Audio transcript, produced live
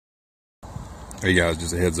Hey guys,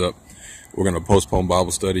 just a heads up. We're going to postpone Bible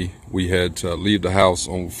study. We had to leave the house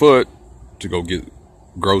on foot to go get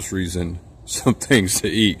groceries and some things to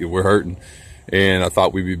eat. We're hurting. And I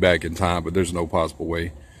thought we'd be back in time, but there's no possible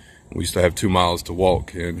way. We still have 2 miles to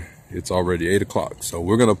walk and it's already 8 o'clock. So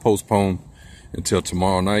we're going to postpone until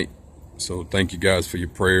tomorrow night. So thank you guys for your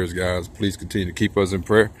prayers, guys. Please continue to keep us in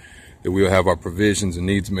prayer that we'll have our provisions and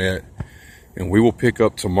needs met. And we will pick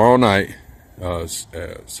up tomorrow night.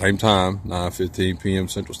 Same time, 9:15 p.m.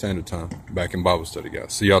 Central Standard Time, back in Bible study,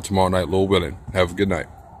 guys. See y'all tomorrow night, Lord willing. Have a good night.